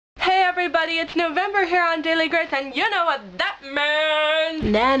everybody, it's November here on Daily Grace, and you know what that means!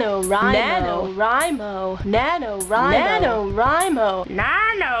 NaNoWriMo. NaNoWriMo. NaNoWriMo.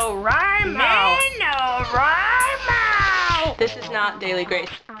 NaNoWriMo. This is not Daily Grace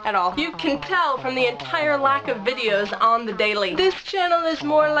at all. You can tell from the entire lack of videos on the daily. This channel is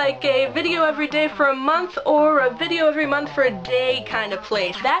more like a video every day for a month or a video every month for a day kind of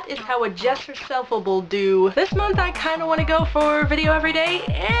place. That is how a Jess herself will do. This month I kind of want to go for video every day,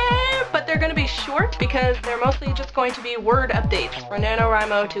 but they're going to be short because they're mostly just going to be word updates for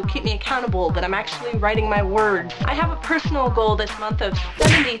NaNoWriMo to keep me accountable that I'm actually writing my words. I have a personal goal this month of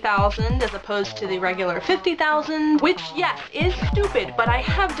 70,000 as opposed to the regular 50,000, which yes, is stupid, but I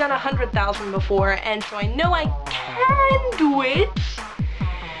have done 100,000 before, and so I know I can do it.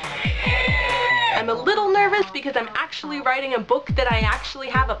 I'm a little nervous because I'm actually writing a book that I actually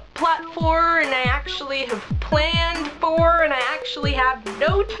have a plot for, and I actually have planned for, and I actually have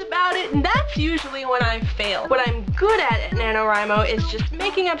notes about it, and that's usually when I fail. What I'm good at NaNoWriMo is just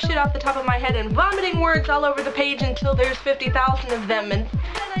making up shit off the top of my head and vomiting words all over the page until there's 50,000 of them, and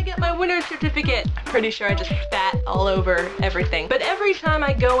then I get my winner's certificate. I'm pretty sure I just spat all over everything. But every time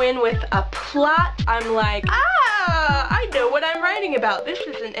I go in with a plot, I'm like, I know what I'm writing about. This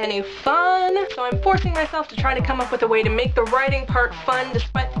isn't any fun. So I'm forcing myself to try to come up with a way to make the writing part fun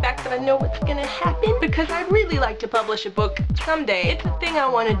despite the fact that I know what's gonna happen, because I'd really like to publish a book someday. It's a thing I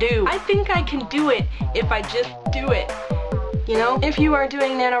want to do. I think I can do it if I just do it. You know? If you are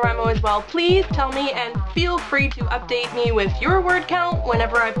doing NaNoWriMo as well, please tell me, and feel free to update me with your word count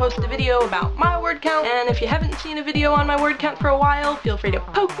whenever I post a video about my word count. And if you haven't seen a video on my word count for a while, feel free to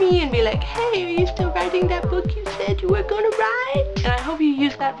poke me and be like, hey, are you still writing that book you said you were gonna write? And I hope you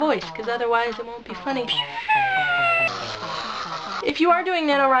use that voice, because otherwise it won't be funny. If you are doing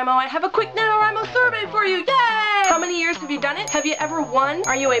NaNoWriMo, I have a quick NaNoWriMo survey for you. Yay! How many years have you done it? Have you ever won?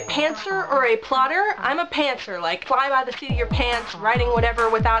 Are you a pantser or a plotter? I'm a pantser, like fly by the seat of your pants, writing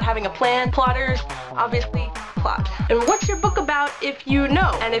whatever without having a plan. Plotters, obviously, plot. And what's your book about if you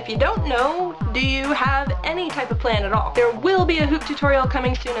know? And if you don't know, do you have any type of plan at all? There will be a hoop tutorial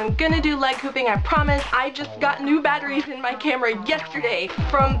coming soon. I'm gonna do leg hooping, I promise. I just got new batteries in my camera yesterday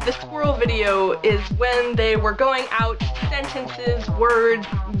from the squirrel video is when they were going out sentences, words.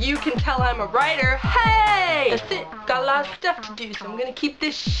 You can tell I'm a writer. Hey! That's it. Got a lot of stuff to do, so I'm gonna keep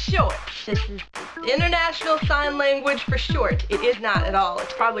this short. This is International Sign Language for short. It is not at all.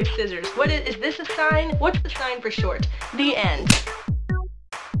 It's probably scissors. What is this a sign? What's the sign for short? The end.